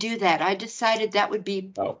don't we do that? I decided that would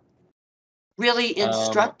be really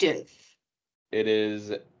instructive. It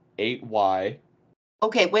is 8y.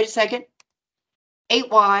 Okay, wait a second.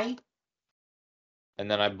 8y. And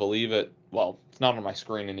then I believe it, well, it's not on my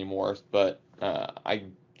screen anymore, but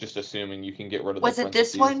I'm just assuming you can get rid of the Was it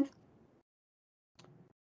this one?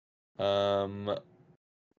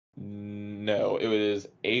 No, it was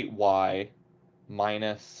 8y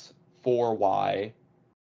minus 4y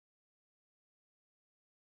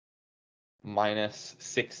minus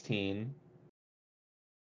 16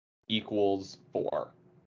 equals 4.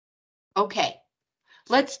 Okay,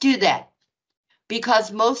 let's do that.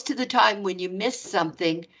 Because most of the time when you miss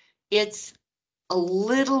something, it's a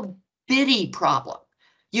little bitty problem.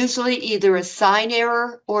 Usually either a sign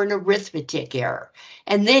error or an arithmetic error.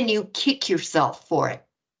 And then you kick yourself for it.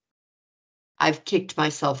 I've kicked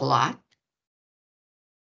myself a lot.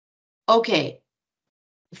 Okay,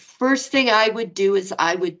 first thing I would do is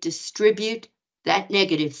I would distribute that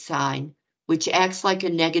negative sign, which acts like a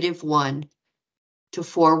 -1, to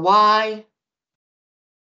 4y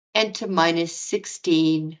and to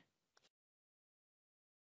 -16,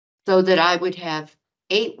 so that I would have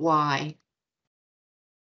 8y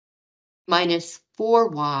minus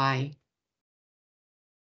 4y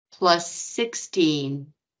plus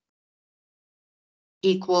 16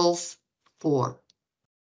 equals 4.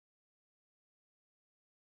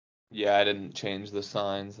 Yeah, I didn't change the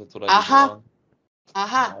signs. That's what I did wrong. Oh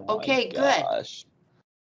my Okay, gosh. good.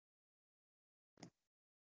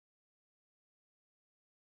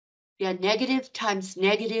 Yeah, negative times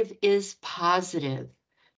negative is positive.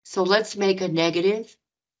 So let's make a negative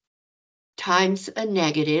times a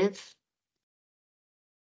negative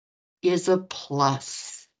is a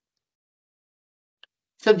plus.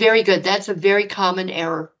 So very good. That's a very common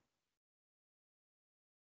error.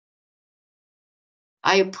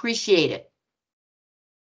 I appreciate it.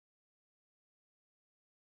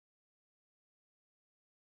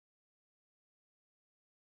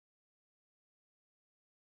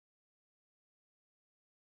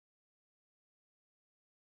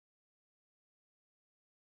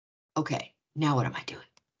 Okay, now what am I doing?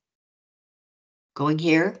 Going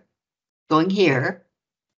here, going here,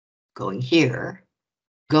 going here,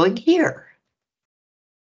 going here.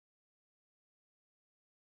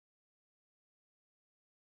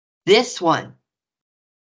 This one,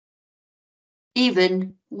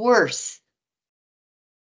 even worse.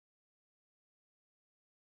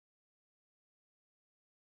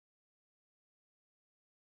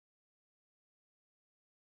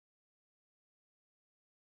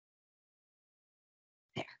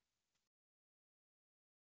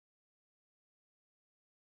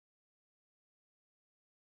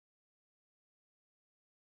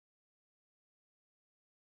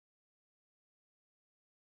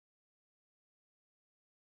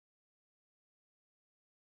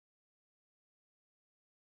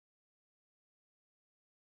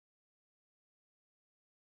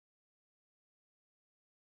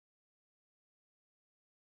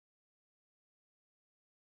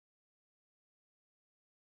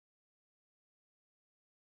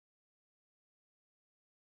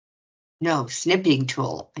 No, snipping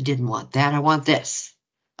tool. I didn't want that. I want this.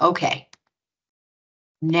 Okay.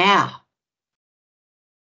 Now,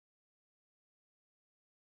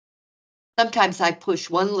 sometimes I push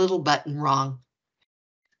one little button wrong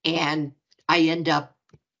and I end up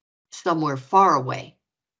somewhere far away.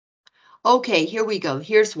 Okay, here we go.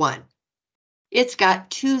 Here's one. It's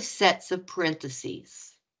got two sets of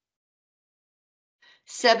parentheses.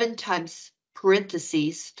 7 times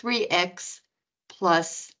parentheses 3x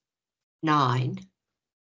plus 9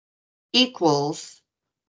 equals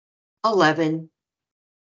 11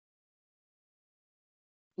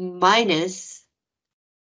 minus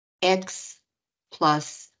x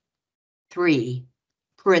plus 3,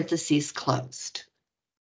 parentheses closed.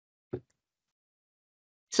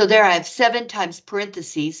 So there I have 7 times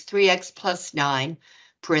parentheses 3x plus 9,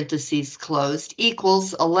 parentheses closed,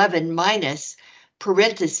 equals 11 minus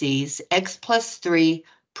parentheses x plus 3,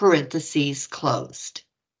 parentheses closed.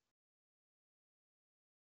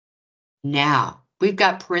 Now, we've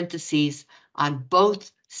got parentheses on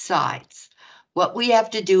both sides. What we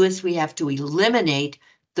have to do is we have to eliminate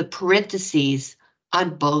the parentheses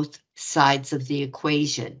on both sides of the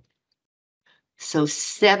equation. So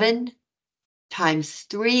 7 times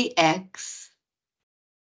 3x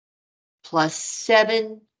plus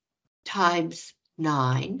 7 times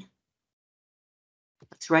 9.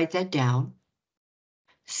 Let's write that down.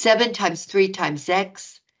 7 times 3 times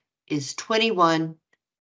x is 21x.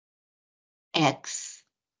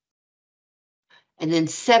 And then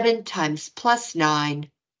 7 times plus 9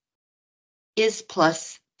 is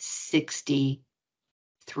plus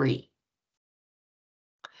 63.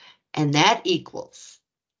 And that equals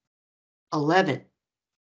 11.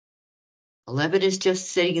 11 is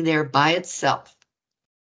just sitting there by itself.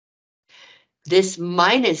 This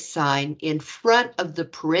minus sign in front of the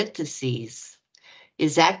parentheses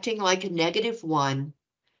is acting like a -1.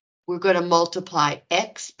 We're going to multiply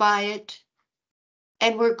x by it,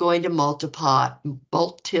 and we're going to multiply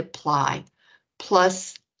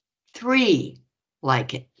plus 3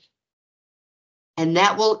 like it. And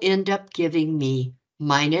that will end up giving me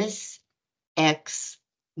minus x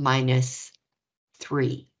minus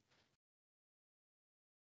 3.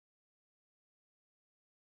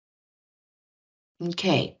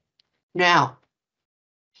 Okay, now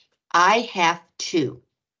I have to.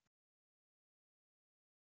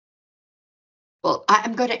 Well,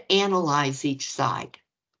 I'm going to analyze each side.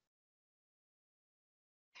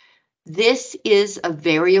 This is a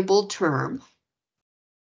variable term,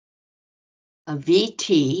 a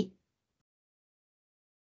VT,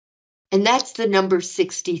 and that's the number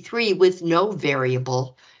 63 with no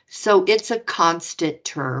variable, so it's a constant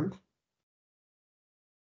term.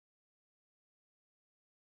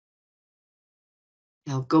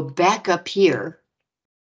 Now go back up here.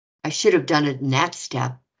 I should have done it in that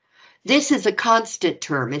step. This is a constant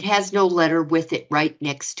term. It has no letter with it right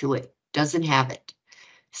next to it. Doesn't have it.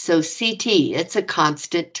 So CT, it's a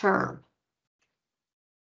constant term.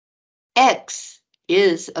 X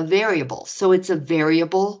is a variable, so it's a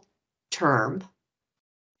variable term.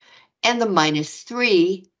 And the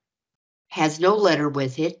 -3 has no letter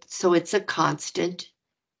with it, so it's a constant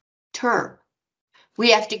term.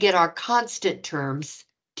 We have to get our constant terms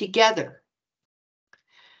together.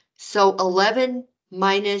 So 11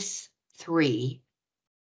 minus 3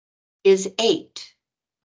 is 8.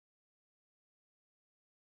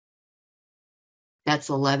 That's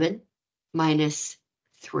 11 minus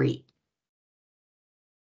 3.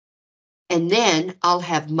 And then I'll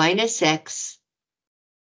have minus x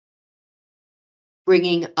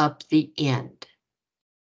bringing up the end.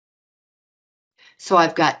 So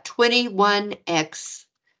I've got 21x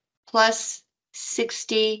plus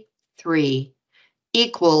 63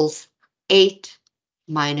 equals 8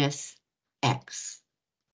 minus x.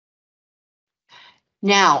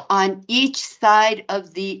 Now, on each side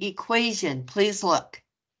of the equation, please look.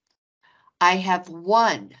 I have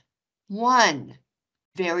one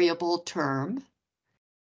variable term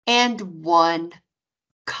and one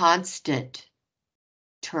constant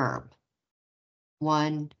term.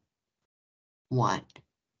 1, 1.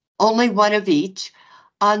 Only one of each.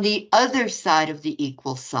 On the other side of the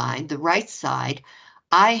equal sign, the right side,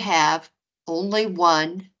 I have only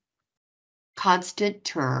one constant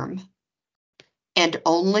term and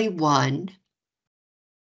only one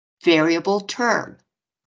variable term.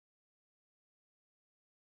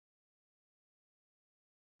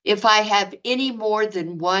 If I have any more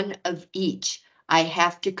than one of each, I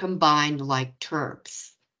have to combine like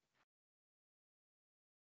terms.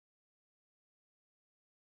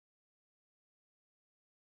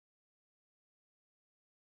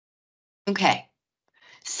 Okay,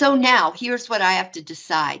 So now here's what I have to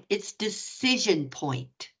decide. It's decision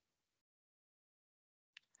point.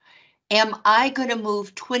 Am I going to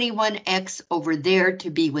move 21x over there to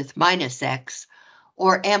be with minus x,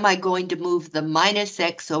 or am I going to move the minus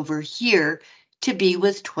x over here to be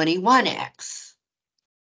with 21x?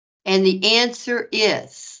 And the answer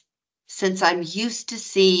is, since I'm used to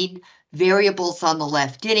seeing variables on the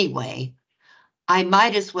left anyway, I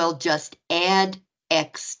might as well just add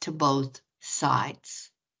x to both sides.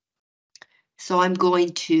 So I'm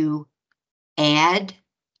going to add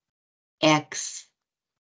x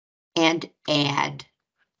and add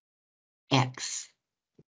x.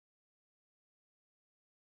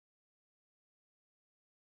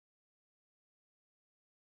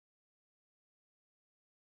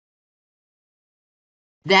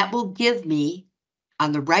 That will give me,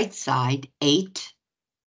 on the right side, 8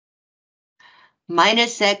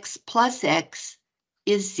 minus x plus x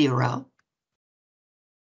is 0.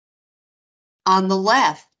 On the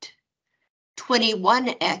left,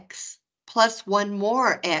 21x plus 1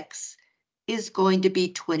 more x is going to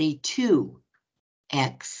be 22x.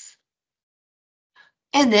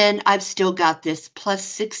 And then I've still got this plus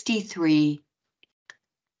 63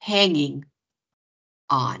 hanging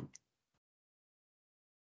on.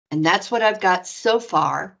 And that's what I've got so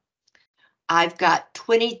far. I've got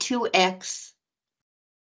 22x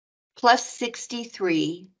plus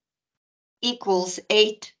 63 equals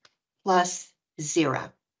 8 plus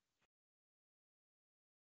 0.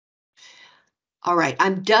 All right,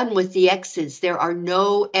 I'm done with the x's. There are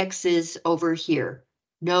no x's over here.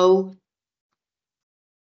 No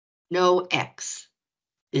x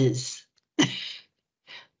is.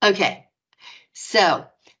 Okay, so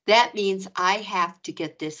that means I have to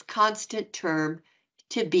get this constant term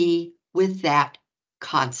to be with that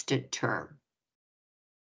constant term.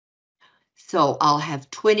 So I'll have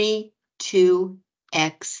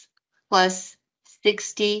 22x plus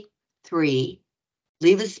 63,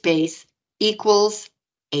 leave a space, equals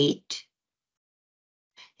 8.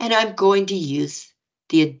 And I'm going to use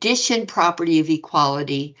the addition property of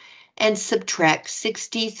equality and subtract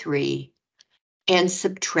 63 and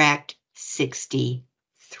subtract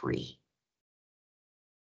 63.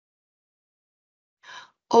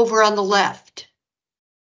 Over on the left,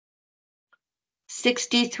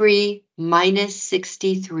 63 minus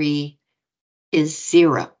 63 is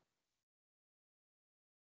 0.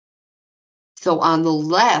 So on the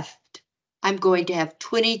left, I'm going to have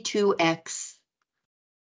 22x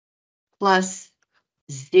plus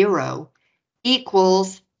 0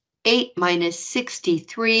 equals 8 minus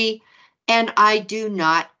 63, and I do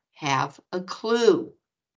not have a clue.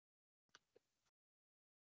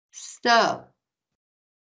 So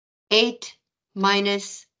 8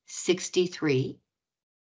 minus 63,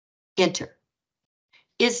 enter,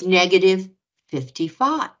 is negative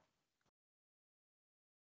 55.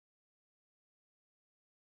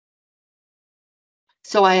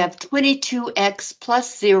 So I have 22x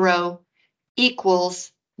plus 0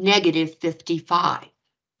 equals negative 55.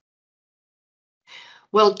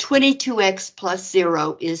 Well, 22x plus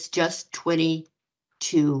 0 is just 22x.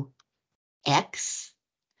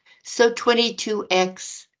 So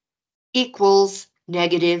 22x equals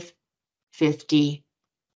negative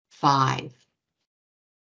 55.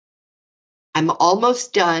 I'm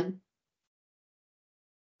almost done,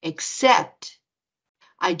 except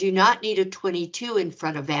I do not need a 22 in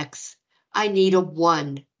front of x. I need a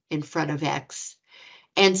 1 in front of x.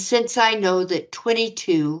 And since I know that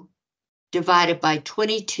 22 divided by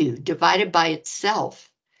 22 divided by itself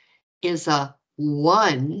is a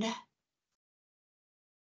 1,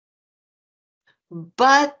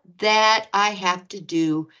 but that I have to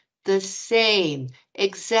do the same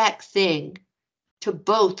exact thing to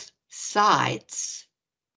both sides,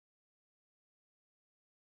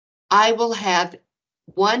 I will have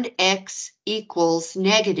 1x equals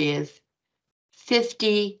negative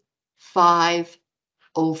 55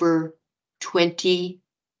 over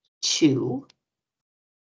 22.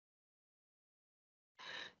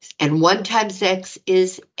 And 1 times x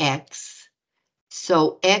is x.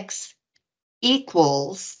 So x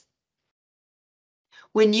equals,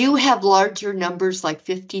 when you have larger numbers like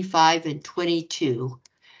 55 and 22,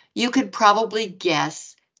 you could probably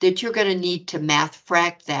guess that you're going to need to math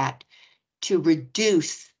frac that to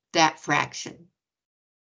reduce that fraction.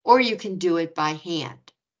 Or you can do it by hand.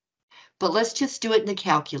 But let's just do it in the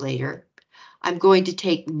calculator. I'm going to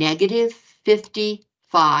take negative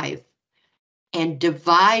 55 and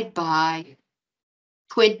divide by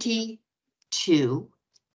 22.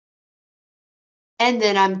 And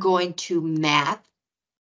then I'm going to math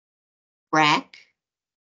frac,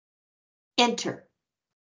 enter.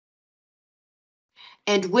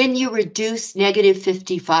 And when you reduce negative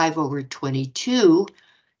 55 over 22,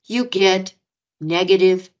 you get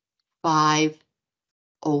negative 5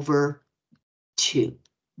 over 2.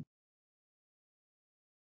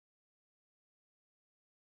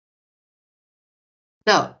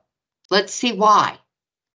 So let's see why.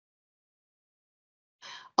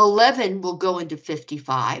 11 will go into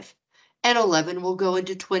 55 and 11 will go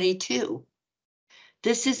into 22.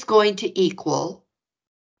 This is going to equal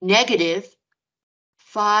negative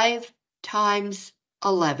 5 times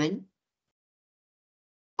 11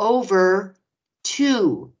 over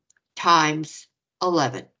 2 times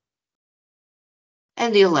 11.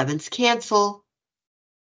 And the 11s cancel,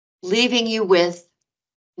 leaving you with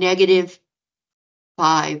negative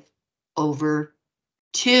 5 over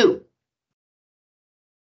 2.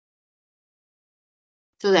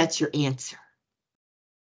 So that's your answer.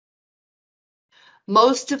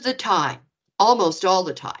 Most of the time, almost all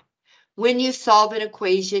the time, when you solve an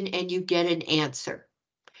equation and you get an answer,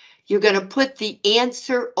 you're going to put the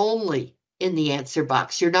answer only in the answer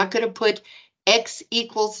box. You're not going to put x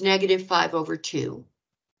equals negative 5 over 2.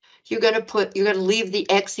 You're going to leave the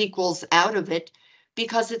x equals out of it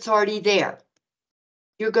because it's already there.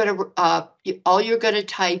 You're going to, all you're going to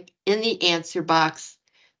type in the answer box,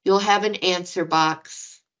 you'll have an answer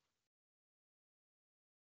box.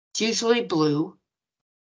 It's usually blue.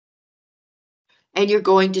 And you're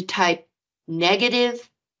going to type negative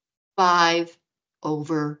 5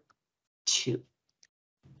 over 2.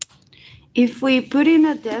 If we put in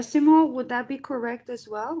a decimal, would that be correct as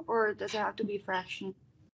well, or does it have to be fraction?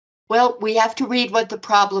 Well, we have to read what the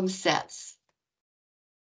problem says.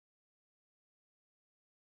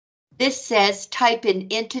 This says type an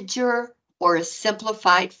integer or a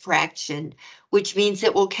simplified fraction, which means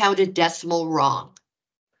it will count a decimal wrong.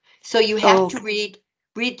 So you have to read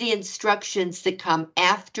the instructions that come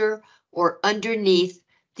after or underneath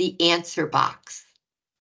the answer box.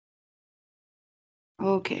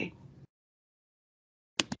 Okay.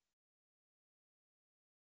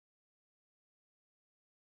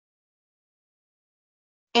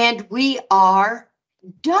 And we are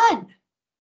done.